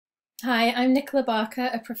Hi, I'm Nicola Barker,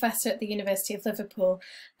 a professor at the University of Liverpool,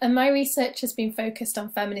 and my research has been focused on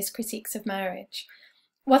feminist critiques of marriage.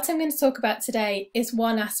 What I'm going to talk about today is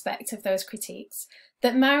one aspect of those critiques,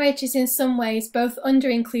 that marriage is in some ways both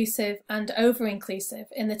under-inclusive and over-inclusive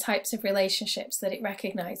in the types of relationships that it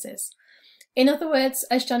recognises. In other words,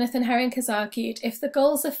 as Jonathan Herring has argued, if the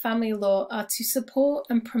goals of family law are to support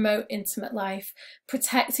and promote intimate life,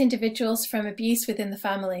 protect individuals from abuse within the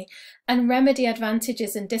family, and remedy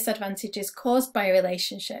advantages and disadvantages caused by a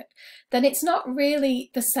relationship, then it's not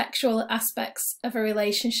really the sexual aspects of a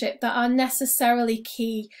relationship that are necessarily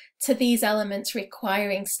key to these elements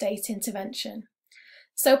requiring state intervention.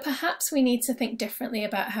 So perhaps we need to think differently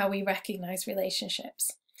about how we recognise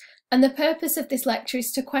relationships. And the purpose of this lecture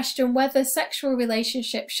is to question whether sexual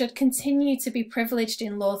relationships should continue to be privileged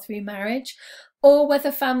in law through marriage, or whether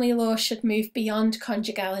family law should move beyond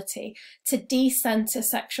conjugality to de-centre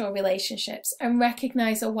sexual relationships and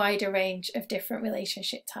recognise a wider range of different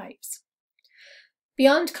relationship types.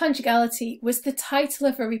 Beyond Conjugality was the title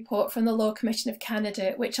of a report from the Law Commission of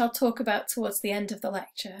Canada, which I'll talk about towards the end of the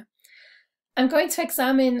lecture. I'm going to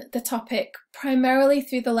examine the topic primarily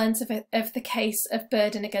through the lens of the case of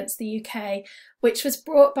Burden against the UK, which was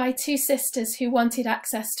brought by two sisters who wanted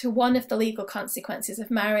access to one of the legal consequences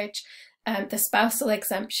of marriage, the spousal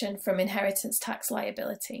exemption from inheritance tax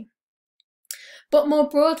liability. But more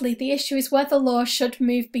broadly, the issue is whether law should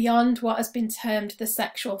move beyond what has been termed the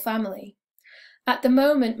sexual family. At the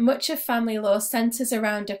moment, much of family law centres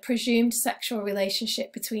around a presumed sexual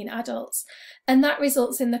relationship between adults, and that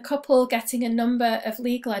results in the couple getting a number of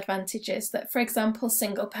legal advantages that, for example,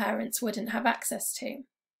 single parents wouldn't have access to.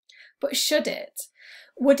 But should it?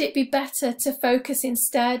 Would it be better to focus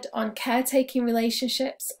instead on caretaking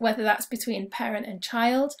relationships, whether that's between parent and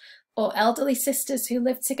child, or elderly sisters who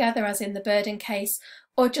live together as in the Burden case,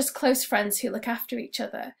 or just close friends who look after each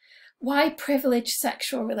other? Why privilege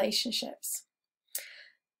sexual relationships?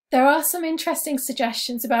 There are some interesting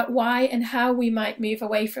suggestions about why and how we might move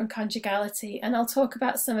away from conjugality, and I'll talk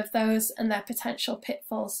about some of those and their potential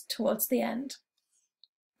pitfalls towards the end.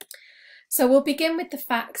 So we'll begin with the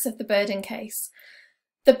facts of the Burden case.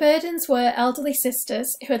 The Burdens were elderly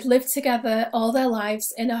sisters who had lived together all their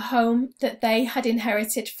lives in a home that they had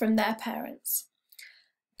inherited from their parents.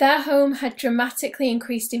 Their home had dramatically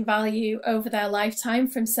increased in value over their lifetime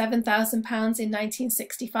from £7,000 in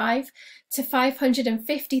 1965 to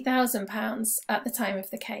 £550,000 at the time of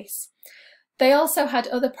the case. They also had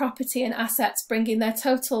other property and assets bringing their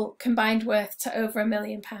total combined worth to over £1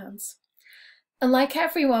 million. And like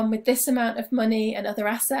everyone with this amount of money and other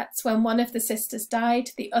assets, when one of the sisters died,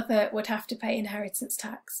 the other would have to pay inheritance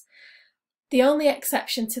tax. The only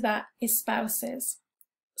exception to that is spouses.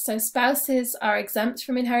 So spouses are exempt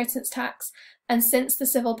from inheritance tax, and since the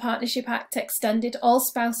Civil Partnership Act extended all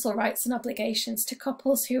spousal rights and obligations to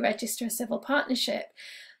couples who register a civil partnership,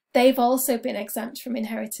 they've also been exempt from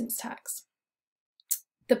inheritance tax.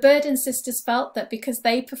 The Burden sisters felt that because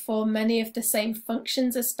they perform many of the same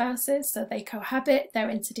functions as spouses, so they cohabit, they're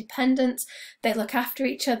interdependent, they look after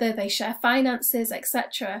each other, they share finances,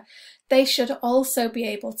 etc., they should also be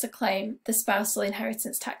able to claim the spousal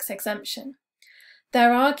inheritance tax exemption.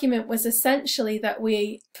 Their argument was essentially that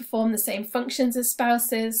we perform the same functions as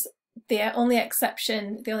spouses. The only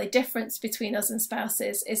exception, the only difference between us and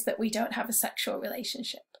spouses is that we don't have a sexual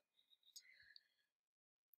relationship.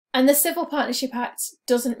 And the Civil Partnership Act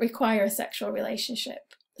doesn't require a sexual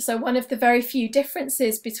relationship. So one of the very few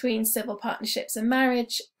differences between civil partnerships and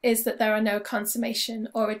marriage is that there are no consummation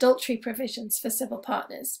or adultery provisions for civil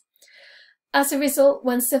partners. As a result,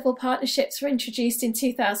 when civil partnerships were introduced in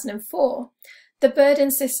 2004, the Burden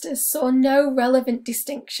sisters saw no relevant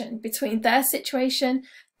distinction between their situation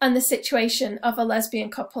and the situation of a lesbian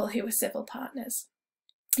couple who were civil partners.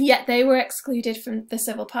 Yet they were excluded from the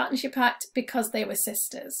Civil Partnership Act because they were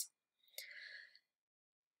sisters.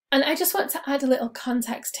 And I just want to add a little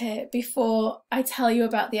context here before I tell you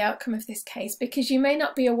about the outcome of this case, because you may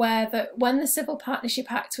not be aware that when the Civil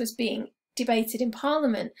Partnership Act was being debated in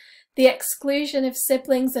Parliament, the exclusion of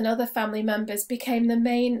siblings and other family members became the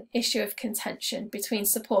main issue of contention between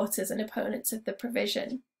supporters and opponents of the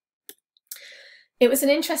provision. It was an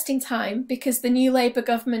interesting time because the new Labour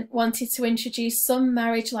government wanted to introduce some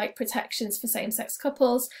marriage-like protections for same-sex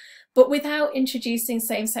couples, but without introducing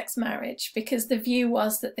same-sex marriage, because the view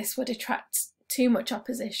was that this would attract too much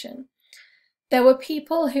opposition. There were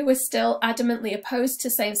people who were still adamantly opposed to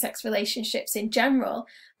same-sex relationships in general,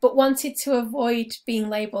 but wanted to avoid being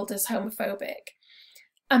labelled as homophobic.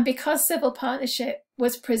 And because civil partnership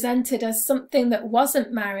was presented as something that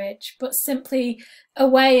wasn't marriage, but simply a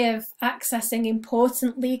way of accessing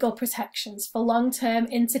important legal protections for long-term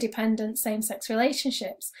interdependent same-sex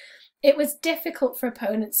relationships, it was difficult for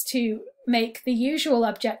opponents to make the usual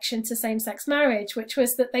objection to same-sex marriage, which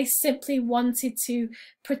was that they simply wanted to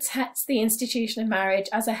protect the institution of marriage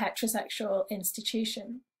as a heterosexual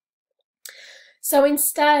institution. So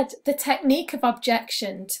instead, the technique of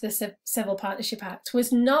objection to the Civil Partnership Act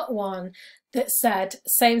was not one that said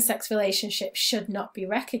same-sex relationships should not be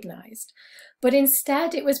recognised, but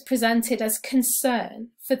instead it was presented as concern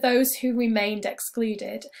for those who remained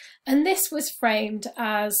excluded, and this was framed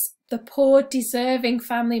as the poor, deserving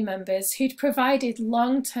family members who'd provided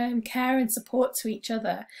long-term care and support to each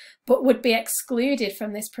other, but would be excluded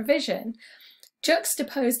from this provision,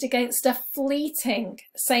 juxtaposed against a fleeting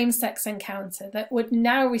same-sex encounter that would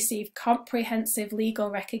now receive comprehensive legal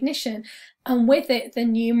recognition, and with it the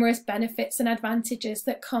numerous benefits and advantages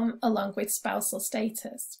that come along with spousal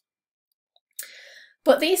status.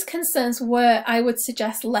 But these concerns were, I would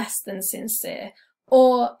suggest, less than sincere,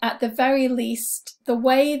 or at the very least, the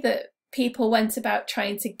way that people went about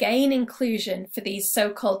trying to gain inclusion for these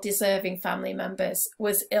so-called deserving family members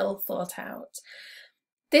was ill thought out.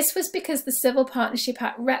 This was because the Civil Partnership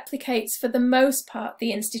Act replicates, for the most part,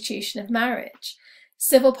 the institution of marriage.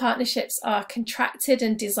 Civil partnerships are contracted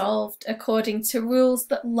and dissolved according to rules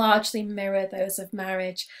that largely mirror those of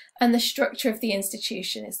marriage, and the structure of the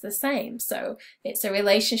institution is the same. So it's a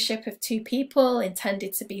relationship of two people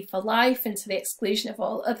intended to be for life and to the exclusion of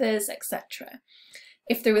all others, etc.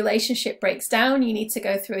 If the relationship breaks down, you need to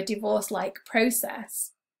go through a divorce-like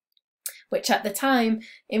process, which at the time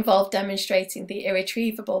involved demonstrating the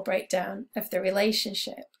irretrievable breakdown of the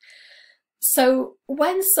relationship. So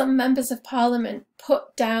when some members of Parliament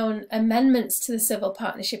put down amendments to the Civil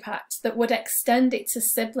Partnership Act that would extend it to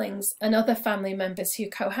siblings and other family members who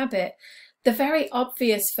cohabit, the very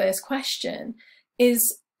obvious first question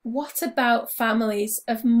is, what about families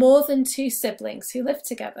of more than two siblings who live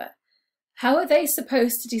together? How are they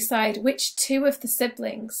supposed to decide which two of the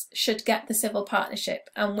siblings should get the civil partnership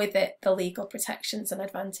and with it the legal protections and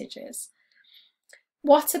advantages?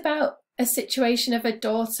 What about a situation of a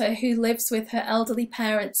daughter who lives with her elderly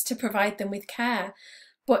parents to provide them with care,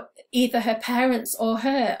 but either her parents or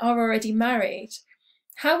her are already married?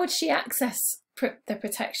 How would she access the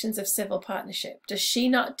protections of civil partnership? Does she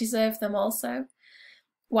not deserve them also?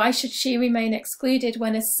 Why should she remain excluded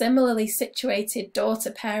when a similarly situated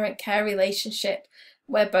daughter-parent care relationship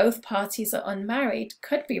where both parties are unmarried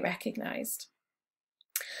could be recognised?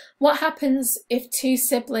 What happens if two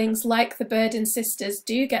siblings like the Burden sisters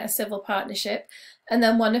do get a civil partnership and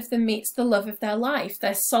then one of them meets the love of their life,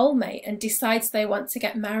 their soulmate, and decides they want to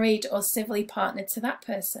get married or civilly partnered to that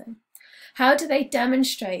person? How do they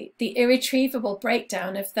demonstrate the irretrievable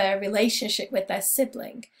breakdown of their relationship with their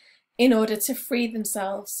sibling in order to free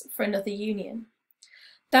themselves for another union?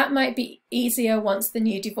 That might be easier once the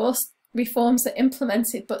new divorce reforms are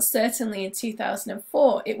implemented, but certainly in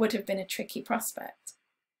 2004 it would have been a tricky prospect.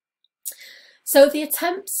 So the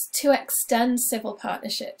attempts to extend civil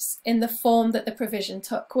partnerships in the form that the provision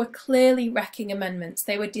took were clearly wrecking amendments.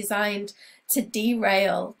 They were designed to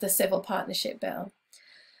derail the Civil Partnership Bill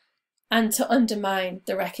and to undermine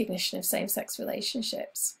the recognition of same-sex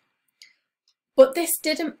relationships. But this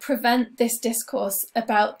didn't prevent this discourse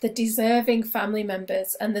about the deserving family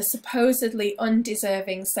members and the supposedly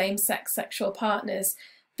undeserving same-sex sexual partners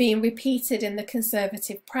being repeated in the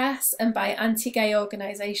conservative press and by anti-gay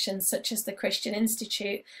organisations such as the Christian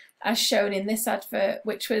Institute, as shown in this advert,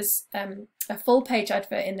 which was a full-page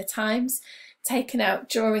advert in the Times, taken out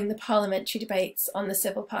during the parliamentary debates on the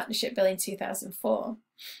Civil Partnership Bill in 2004.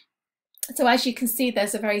 So as you can see,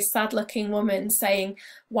 there's a very sad-looking woman saying,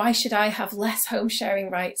 "Why should I have less home-sharing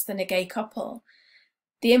rights than a gay couple?"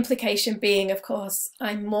 The implication being, of course,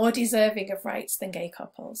 I'm more deserving of rights than gay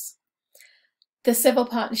couples. The Civil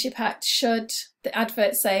Partnership Act should, the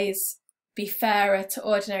advert says, be fairer to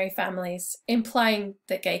ordinary families, implying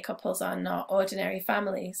that gay couples are not ordinary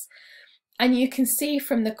families. And you can see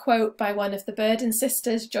from the quote by one of the Burden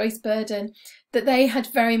sisters, Joyce Burden, that they had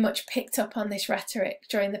very much picked up on this rhetoric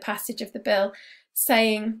during the passage of the bill,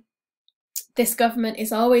 saying, this government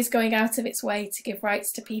is always going out of its way to give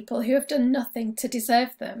rights to people who have done nothing to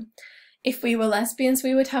deserve them. If we were lesbians,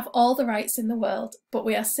 we would have all the rights in the world, but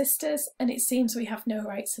we are sisters and it seems we have no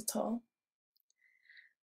rights at all.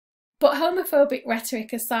 But homophobic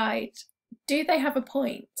rhetoric aside, do they have a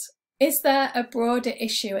point? Is there a broader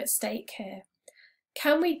issue at stake here?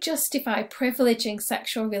 Can we justify privileging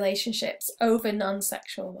sexual relationships over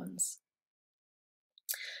non-sexual ones?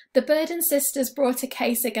 The Burden sisters brought a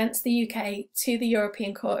case against the UK to the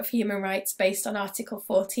European Court of Human Rights based on Article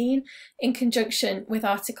 14 in conjunction with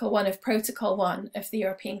Article 1 of Protocol 1 of the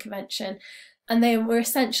European Convention, and they were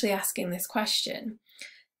essentially asking this question: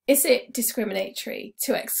 is it discriminatory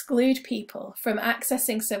to exclude people from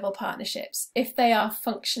accessing civil partnerships if they are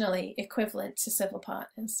functionally equivalent to civil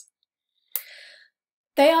partners?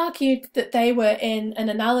 They argued that they were in an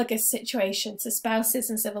analogous situation to spouses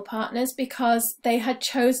and civil partners because they had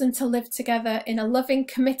chosen to live together in a loving,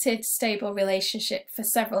 committed, stable relationship for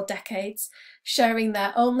several decades, sharing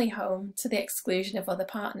their only home to the exclusion of other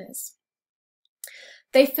partners.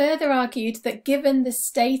 They further argued that given the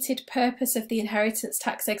stated purpose of the inheritance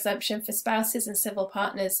tax exemption for spouses and civil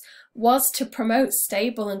partners was to promote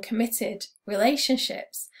stable and committed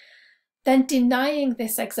relationships, then denying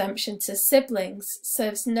this exemption to siblings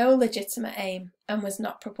serves no legitimate aim and was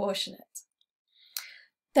not proportionate.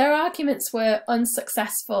 Their arguments were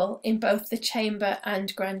unsuccessful in both the Chamber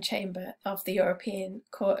and Grand Chamber of the European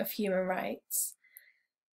Court of Human Rights.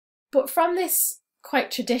 But from this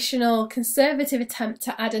quite traditional conservative attempt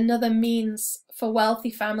to add another means for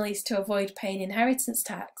wealthy families to avoid paying inheritance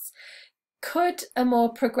tax, could a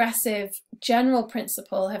more progressive general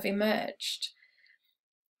principle have emerged?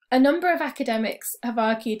 A number of academics have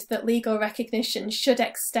argued that legal recognition should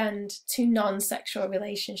extend to non-sexual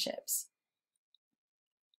relationships.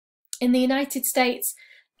 In the United States,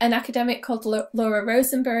 an academic called Laura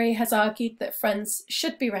Rosenberry has argued that friends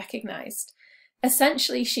should be recognised.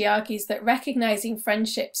 Essentially, she argues that recognising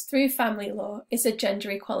friendships through family law is a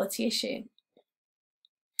gender equality issue.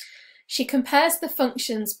 She compares the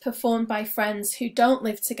functions performed by friends who don't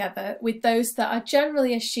live together with those that are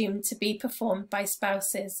generally assumed to be performed by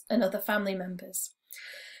spouses and other family members.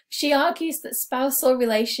 She argues that spousal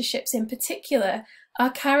relationships in particular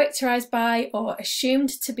are characterised by, or assumed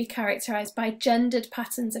to be characterised by, gendered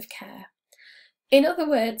patterns of care. In other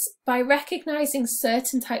words, by recognising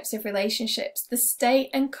certain types of relationships, the state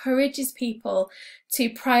encourages people to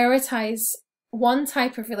prioritise one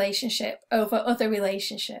type of relationship over other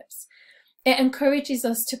relationships. It encourages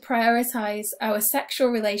us to prioritise our sexual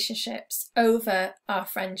relationships over our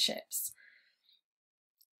friendships.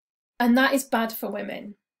 And that is bad for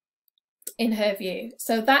women, in her view.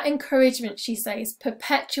 So that encouragement, she says,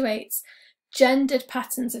 perpetuates gendered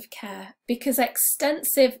patterns of care because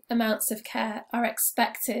extensive amounts of care are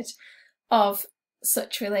expected of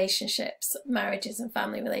such relationships, marriages and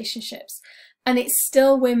family relationships. And it's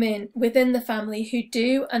still women within the family who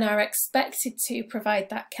do and are expected to provide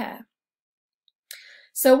that care.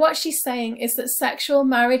 So what she's saying is that sexual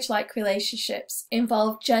marriage-like relationships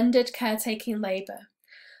involve gendered caretaking labour.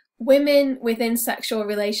 Women within sexual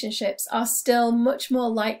relationships are still much more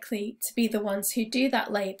likely to be the ones who do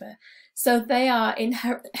that labour, so they are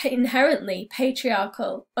inherently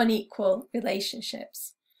patriarchal, unequal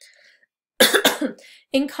relationships.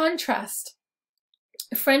 In contrast,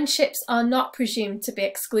 friendships are not presumed to be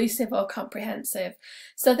exclusive or comprehensive,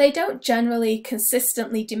 so they don't generally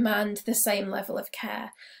consistently demand the same level of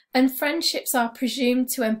care, and friendships are presumed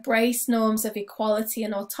to embrace norms of equality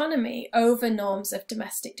and autonomy over norms of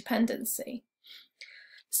domestic dependency.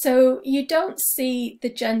 So you don't see the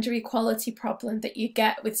gender equality problem that you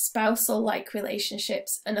get with spousal-like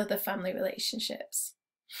relationships and other family relationships.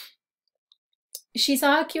 She's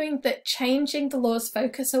arguing that changing the law's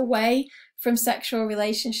focus away from sexual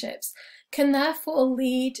relationships can therefore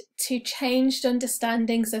lead to changed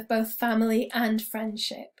understandings of both family and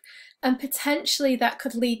friendship, and potentially that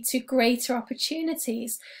could lead to greater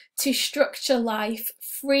opportunities to structure life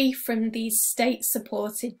free from these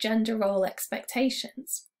state-supported gender role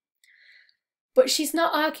expectations. But she's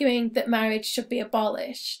not arguing that marriage should be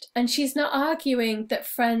abolished, and she's not arguing that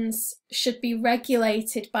friends should be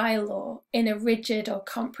regulated by law in a rigid or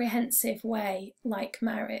comprehensive way like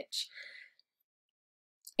marriage.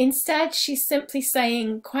 Instead, she's simply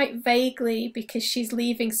saying, quite vaguely, because she's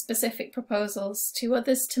leaving specific proposals to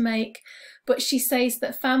others to make, but she says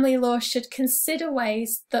that family law should consider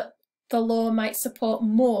ways that the law might support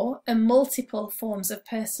more and multiple forms of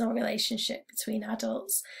personal relationship between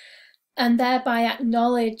adults, and thereby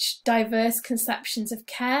acknowledge diverse conceptions of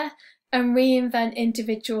care and reinvent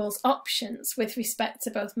individuals' options with respect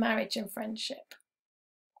to both marriage and friendship.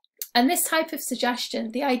 And this type of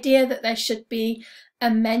suggestion, the idea that there should be a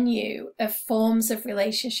menu of forms of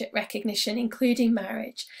relationship recognition, including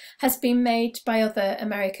marriage, has been made by other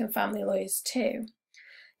American family lawyers too.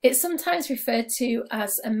 It's sometimes referred to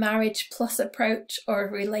as a marriage plus approach or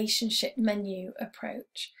a relationship menu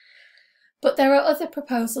approach. But there are other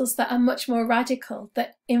proposals that are much more radical,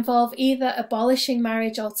 that involve either abolishing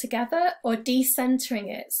marriage altogether or decentering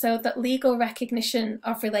it so that legal recognition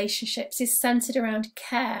of relationships is centred around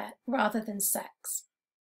care rather than sex.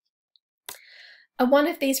 And one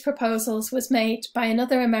of these proposals was made by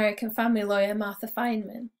another American family lawyer, Martha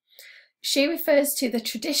Feynman. She refers to the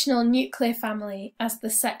traditional nuclear family as the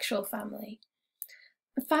sexual family.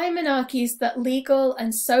 Feynman argues that legal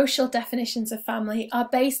and social definitions of family are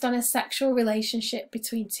based on a sexual relationship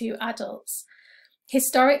between two adults.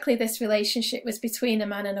 Historically, this relationship was between a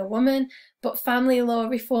man and a woman, but family law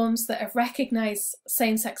reforms that have recognised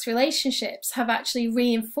same-sex relationships have actually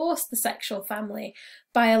reinforced the sexual family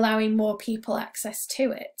by allowing more people access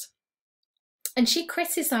to it. And she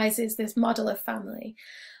criticises this model of family,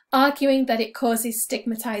 arguing that it causes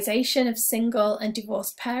stigmatisation of single and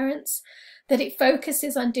divorced parents, that it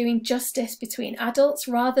focuses on doing justice between adults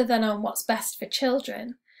rather than on what's best for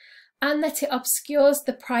children, and that it obscures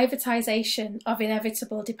the privatisation of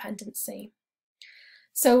inevitable dependency.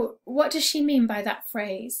 So what does she mean by that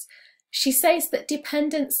phrase? She says that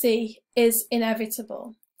dependency is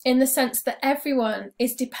inevitable, in the sense that everyone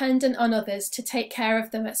is dependent on others to take care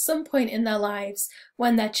of them at some point in their lives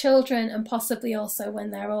when they're children and possibly also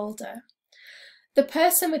when they're older. The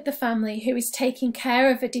person with the family who is taking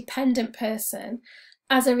care of a dependent person,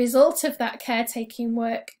 as a result of that caretaking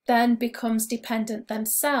work, then becomes dependent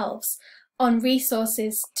themselves on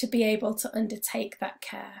resources to be able to undertake that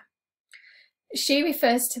care. She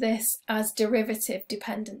refers to this as derivative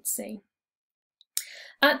dependency.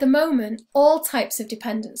 At the moment, all types of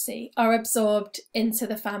dependency are absorbed into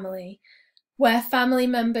the family, where family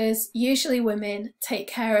members, usually women, take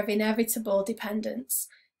care of inevitable dependents,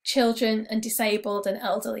 children and disabled and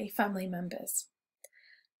elderly family members.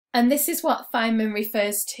 And this is what Feynman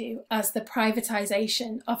refers to as the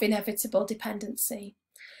privatisation of inevitable dependency.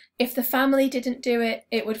 If the family didn't do it,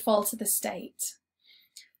 it would fall to the state.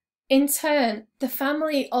 In turn, the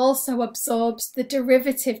family also absorbs the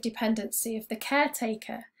derivative dependency of the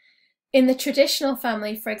caretaker. In the traditional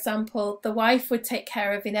family, for example, the wife would take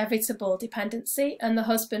care of inevitable dependency and the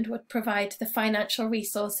husband would provide the financial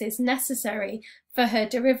resources necessary for her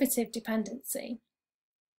derivative dependency.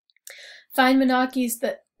 Feynman argues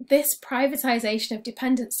that this privatisation of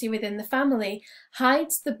dependency within the family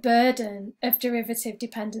hides the burden of derivative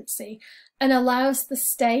dependency and allows the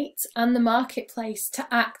state and the marketplace to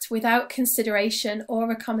act without consideration or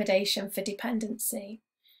accommodation for dependency.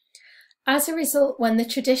 As a result, when the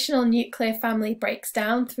traditional nuclear family breaks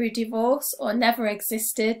down through divorce or never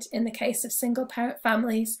existed in the case of single-parent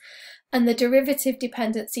families, and the derivative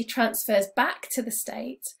dependency transfers back to the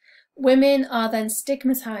state, women are then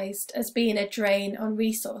stigmatised as being a drain on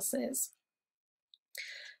resources.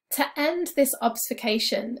 To end this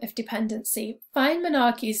obfuscation of dependency, Feynman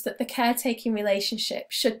argues that the caretaking relationship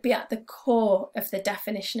should be at the core of the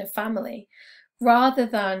definition of family, rather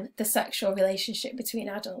than the sexual relationship between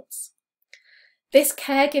adults. This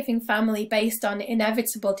caregiving family based on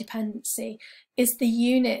inevitable dependency is the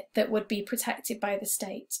unit that would be protected by the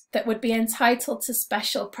state, that would be entitled to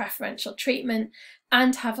special preferential treatment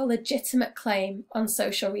and have a legitimate claim on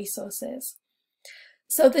social resources.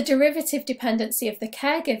 So the derivative dependency of the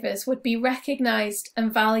caregivers would be recognised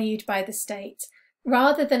and valued by the state,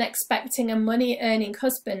 rather than expecting a money-earning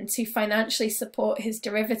husband to financially support his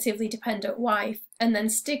derivatively dependent wife and then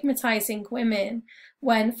stigmatising women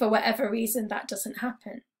when, for whatever reason, that doesn't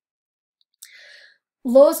happen.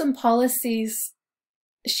 Laws and policies,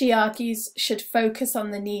 she argues, should focus on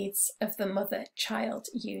the needs of the mother-child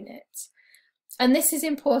unit. And this is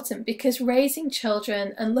important because raising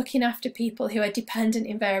children and looking after people who are dependent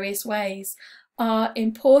in various ways are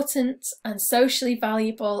important and socially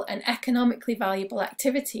valuable and economically valuable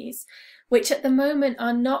activities, which at the moment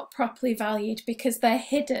are not properly valued because they're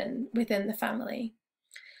hidden within the family.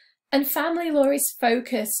 And family law is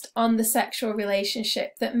focused on the sexual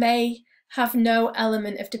relationship that may have no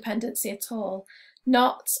element of dependency at all,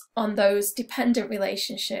 not on those dependent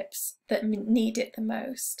relationships that need it the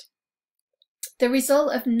most. The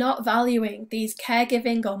result of not valuing these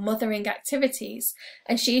caregiving or mothering activities,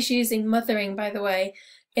 and she's using mothering, by the way,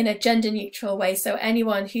 in a gender neutral way, so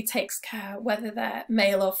anyone who takes care, whether they're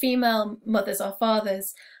male or female, mothers or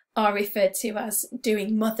fathers, are referred to as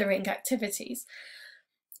doing mothering activities.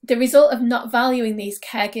 The result of not valuing these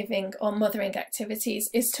caregiving or mothering activities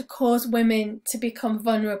is to cause women to become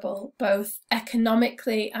vulnerable, both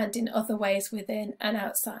economically and in other ways within and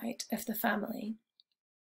outside of the family.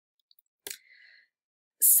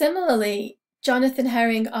 Similarly, Jonathan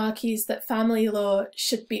Herring argues that family law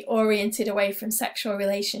should be oriented away from sexual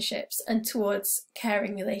relationships and towards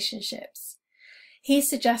caring relationships. He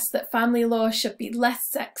suggests that family law should be less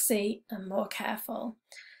sexy and more careful.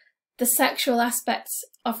 The sexual aspects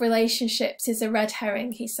of relationships is a red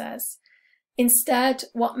herring, he says. Instead,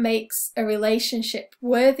 what makes a relationship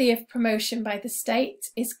worthy of promotion by the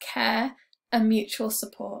state is care and mutual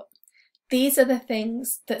support. These are the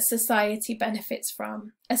things that society benefits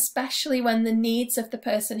from, especially when the needs of the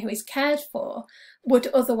person who is cared for would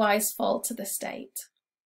otherwise fall to the state.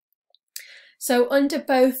 So under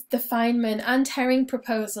both the Feynman and Herring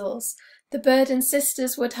proposals, the Bird and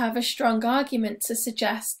sisters would have a strong argument to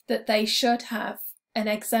suggest that they should have an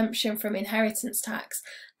exemption from inheritance tax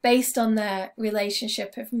based on their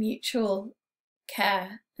relationship of mutual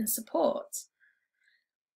care and support.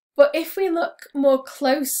 But if we look more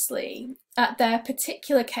closely at their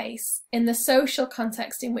particular case in the social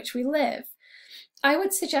context in which we live, I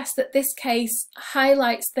would suggest that this case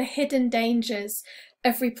highlights the hidden dangers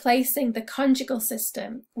of replacing the conjugal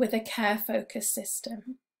system with a care-focused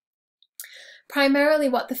system. Primarily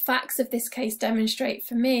what the facts of this case demonstrate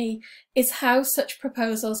for me is how such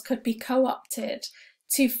proposals could be co-opted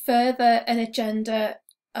to further an agenda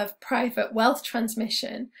of private wealth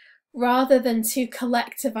transmission rather than to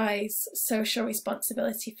collectivise social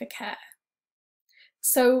responsibility for care.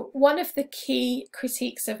 So one of the key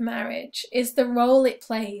critiques of marriage is the role it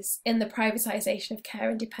plays in the privatisation of care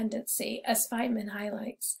and dependency, as Feynman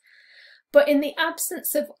highlights. But in the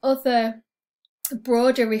absence of other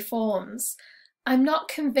broader reforms, I'm not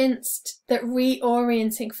convinced that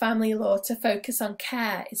reorienting family law to focus on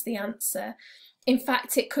care is the answer. In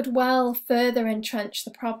fact, it could well further entrench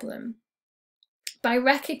the problem. By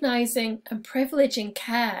recognising and privileging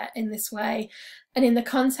care in this way, and in the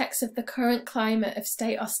context of the current climate of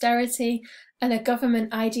state austerity and a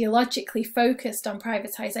government ideologically focused on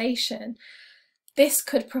privatisation, this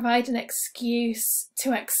could provide an excuse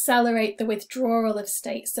to accelerate the withdrawal of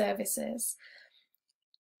state services.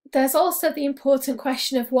 There's also the important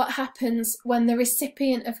question of what happens when the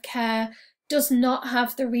recipient of care does not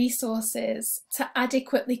have the resources to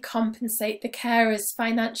adequately compensate the carer's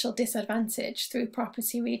financial disadvantage through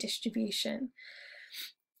property redistribution.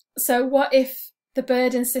 So what if the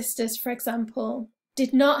Bird and sisters, for example,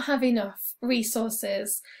 did not have enough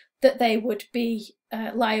resources that they would be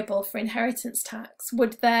liable for inheritance tax?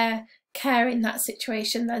 Would their care in that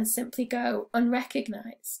situation then simply go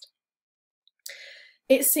unrecognised?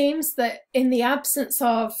 It seems that in the absence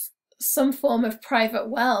of some form of private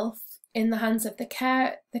wealth in the hands of the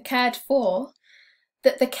cared for,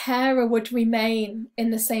 that the carer would remain in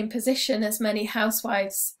the same position as many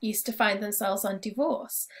housewives used to find themselves on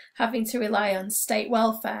divorce, having to rely on state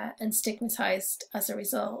welfare and stigmatised as a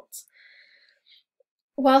result.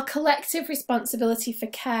 While collective responsibility for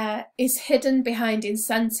care is hidden behind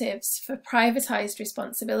incentives for privatised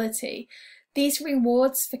responsibility, these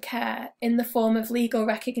rewards for care in the form of legal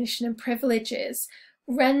recognition and privileges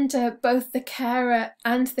render both the carer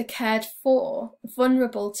and the cared for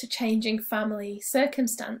vulnerable to changing family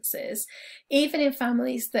circumstances, even in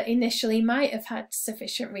families that initially might have had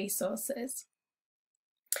sufficient resources.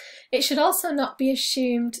 It should also not be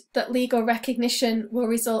assumed that legal recognition will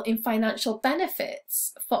result in financial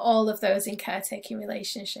benefits for all of those in caretaking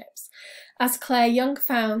relationships. As Claire Young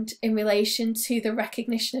found in relation to the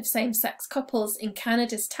recognition of same-sex couples in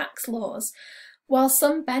Canada's tax laws, while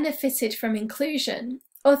some benefited from inclusion,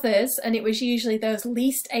 others, and it was usually those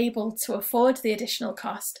least able to afford the additional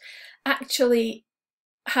cost, actually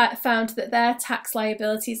found that their tax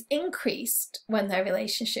liabilities increased when their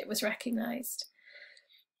relationship was recognised.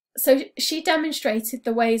 So she demonstrated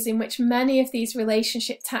the ways in which many of these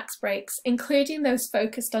relationship tax breaks, including those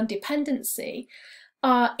focused on dependency,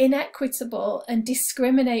 are inequitable and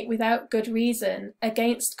discriminate without good reason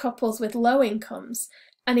against couples with low incomes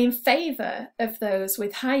and in favour of those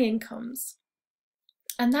with high incomes.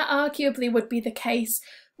 And that arguably would be the case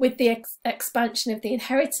with the expansion of the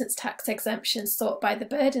inheritance tax exemption sought by the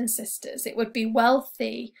Bird and sisters. It would be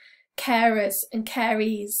wealthy carers and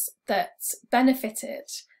carees that benefited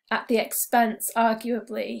at the expense,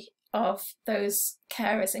 arguably, of those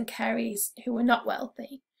carers and carees who were not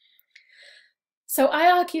wealthy. So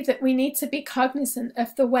I argue that we need to be cognizant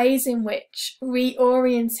of the ways in which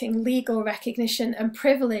reorienting legal recognition and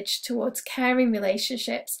privilege towards caring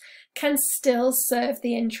relationships can still serve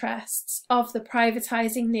the interests of the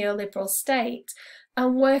privatising neoliberal state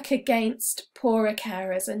and work against poorer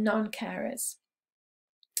carers and non-carers.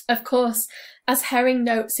 Of course, as Herring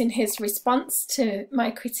notes in his response to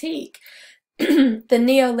my critique, the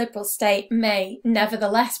neoliberal state may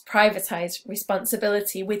nevertheless privatise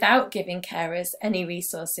responsibility without giving carers any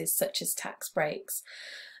resources such as tax breaks.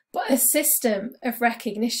 But a system of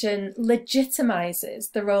recognition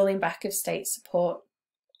legitimizes the rolling back of state support,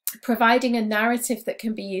 providing a narrative that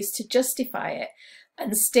can be used to justify it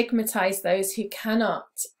and stigmatize those who cannot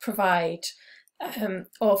provide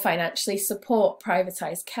or financially support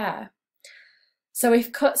privatized care. So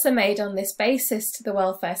if cuts are made on this basis to the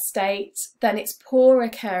welfare state, then it's poorer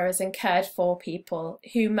carers and cared for people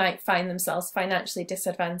who might find themselves financially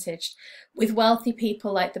disadvantaged, with wealthy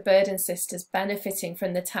people like the Burden sisters benefiting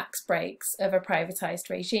from the tax breaks of a privatised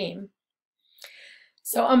regime.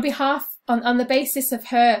 So on the basis of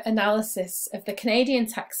her analysis of the Canadian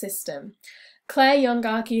tax system, Claire Young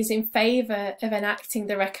argues in favour of enacting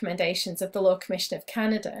the recommendations of the Law Commission of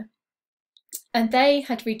Canada, and they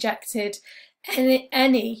had rejected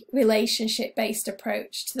any relationship-based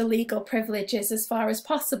approach to the legal privileges as far as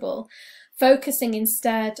possible, focusing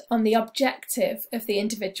instead on the objective of the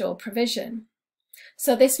individual provision.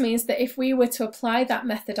 So this means that if we were to apply that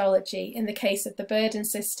methodology in the case of the Burden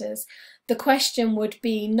sisters, the question would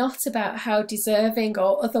be not about how deserving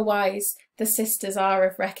or otherwise the sisters are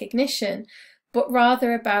of recognition, but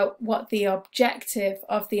rather about what the objective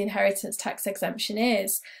of the inheritance tax exemption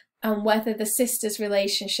is, and whether the sisters'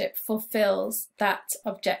 relationship fulfills that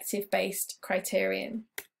objective-based criterion.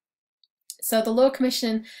 So the Law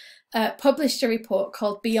Commission published a report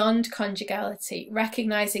called Beyond Conjugality,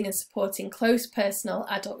 Recognising and Supporting Close Personal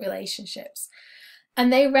Adult Relationships.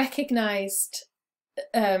 And they recognised,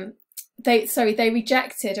 they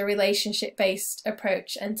rejected a relationship-based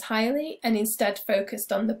approach entirely and instead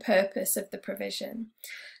focused on the purpose of the provision.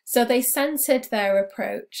 So they centred their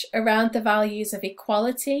approach around the values of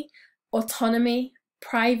equality, autonomy,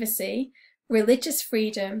 privacy, religious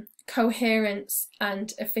freedom, coherence,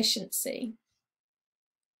 and efficiency.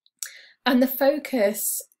 And the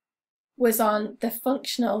focus was on the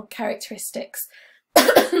functional characteristics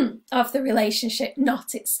of the relationship,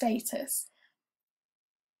 not its status.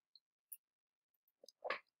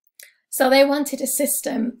 So they wanted a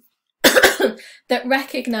system that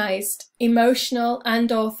recognised emotional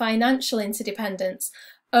and/or financial interdependence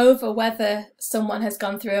over whether someone has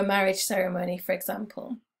gone through a marriage ceremony, for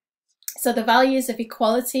example. So the values of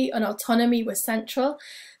equality and autonomy were central,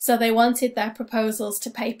 so they wanted their proposals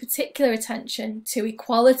to pay particular attention to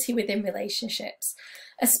equality within relationships,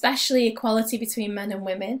 especially equality between men and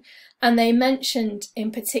women, and they mentioned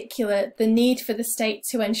in particular the need for the state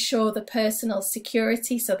to ensure the personal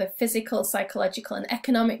security, so the physical, psychological and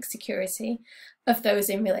economic security of those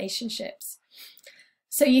in relationships.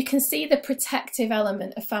 So you can see the protective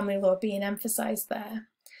element of family law being emphasised there.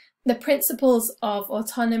 The principles of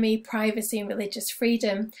autonomy, privacy and religious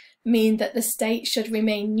freedom mean that the state should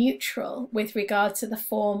remain neutral with regard to the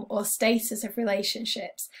form or status of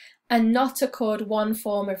relationships and not accord one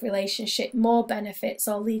form of relationship more benefits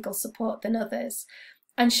or legal support than others,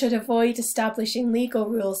 and should avoid establishing legal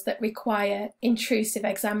rules that require intrusive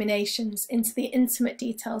examinations into the intimate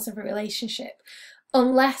details of a relationship,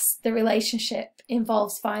 unless the relationship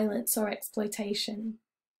involves violence or exploitation.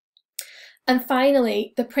 And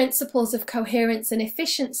finally, the principles of coherence and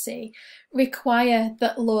efficiency require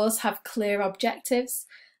that laws have clear objectives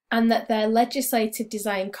and that their legislative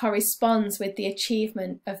design corresponds with the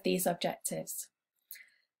achievement of these objectives.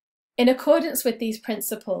 In accordance with these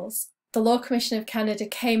principles, the Law Commission of Canada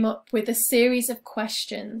came up with a series of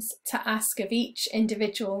questions to ask of each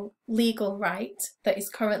individual legal right that is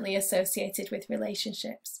currently associated with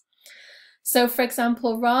relationships. So, for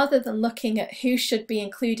example, rather than looking at who should be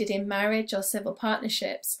included in marriage or civil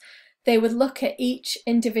partnerships, they would look at each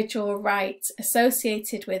individual right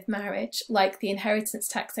associated with marriage, like the inheritance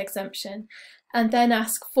tax exemption, and then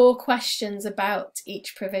ask 4 questions about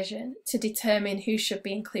each provision to determine who should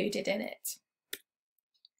be included in it.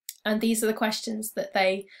 And these are the questions that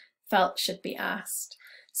they felt should be asked.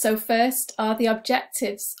 So first, are the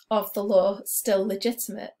objectives of the law still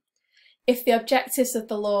legitimate? If the objectives of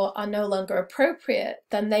the law are no longer appropriate,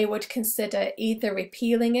 then they would consider either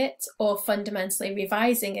repealing it or fundamentally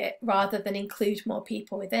revising it rather than include more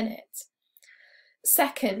people within it.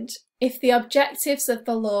 Second, if the objectives of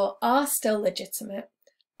the law are still legitimate,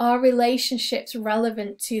 are relationships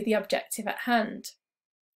relevant to the objective at hand?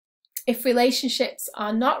 If relationships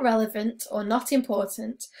are not relevant or not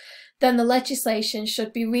important, then the legislation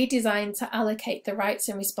should be redesigned to allocate the rights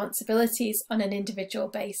and responsibilities on an individual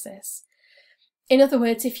basis. In other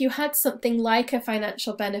words, if you had something like a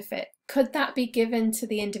financial benefit, could that be given to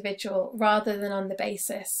the individual rather than on the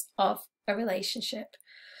basis of a relationship?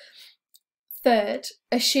 Third,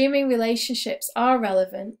 assuming relationships are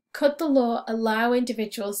relevant, could the law allow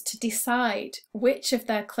individuals to decide which of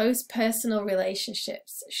their close personal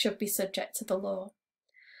relationships should be subject to the law?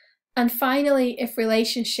 And finally, if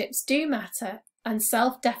relationships do matter and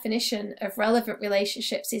self-definition of relevant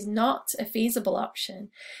relationships is not a feasible option,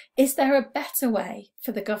 is there a better way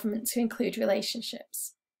for the government to include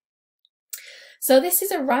relationships? So this is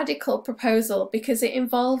a radical proposal because it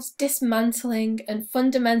involves dismantling and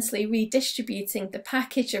fundamentally redistributing the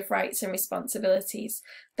package of rights and responsibilities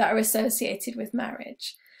that are associated with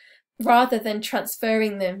marriage, rather than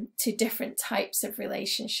transferring them to different types of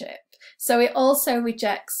relationship. So it also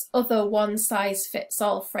rejects other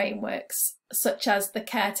one-size-fits-all frameworks, such as the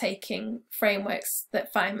caretaking frameworks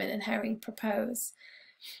that Feynman and Herring propose.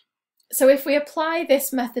 So if we apply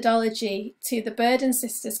this methodology to the Burden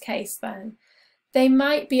sisters case then, they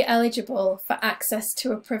might be eligible for access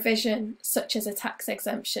to a provision such as a tax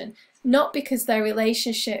exemption, not because their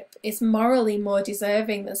relationship is morally more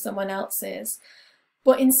deserving than someone else's,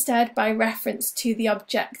 but instead by reference to the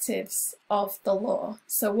objectives of the law.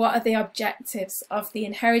 So what are the objectives of the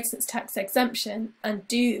inheritance tax exemption, and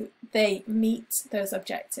do they meet those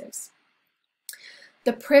objectives?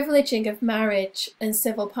 The privileging of marriage and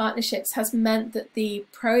civil partnerships has meant that the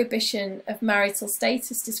prohibition of marital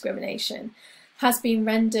status discrimination has been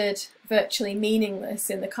rendered virtually meaningless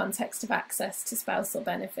in the context of access to spousal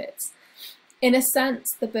benefits. In a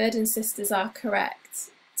sense, the Burden sisters are correct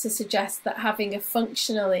to suggest that having a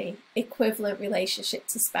functionally equivalent relationship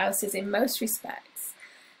to spouses in most respects,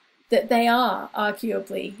 that they are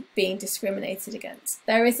arguably being discriminated against.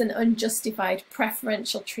 There is an unjustified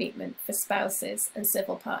preferential treatment for spouses and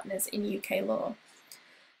civil partners in UK law.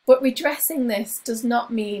 But redressing this does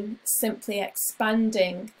not mean simply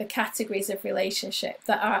expanding the categories of relationship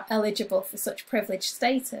that are eligible for such privileged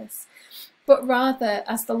status, but rather,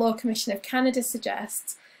 as the Law Commission of Canada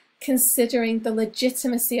suggests, considering the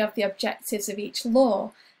legitimacy of the objectives of each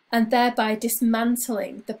law and thereby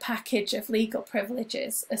dismantling the package of legal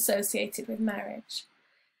privileges associated with marriage.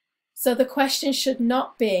 So the question should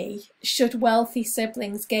not be, should wealthy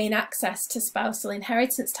siblings gain access to spousal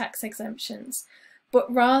inheritance tax exemptions,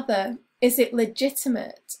 but rather, is it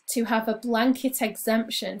legitimate to have a blanket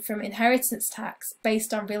exemption from inheritance tax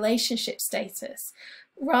based on relationship status,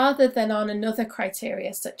 rather than on another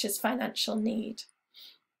criteria such as financial need?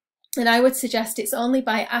 And I would suggest it's only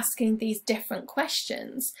by asking these different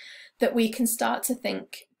questions that we can start to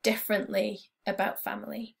think differently about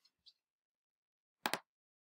family.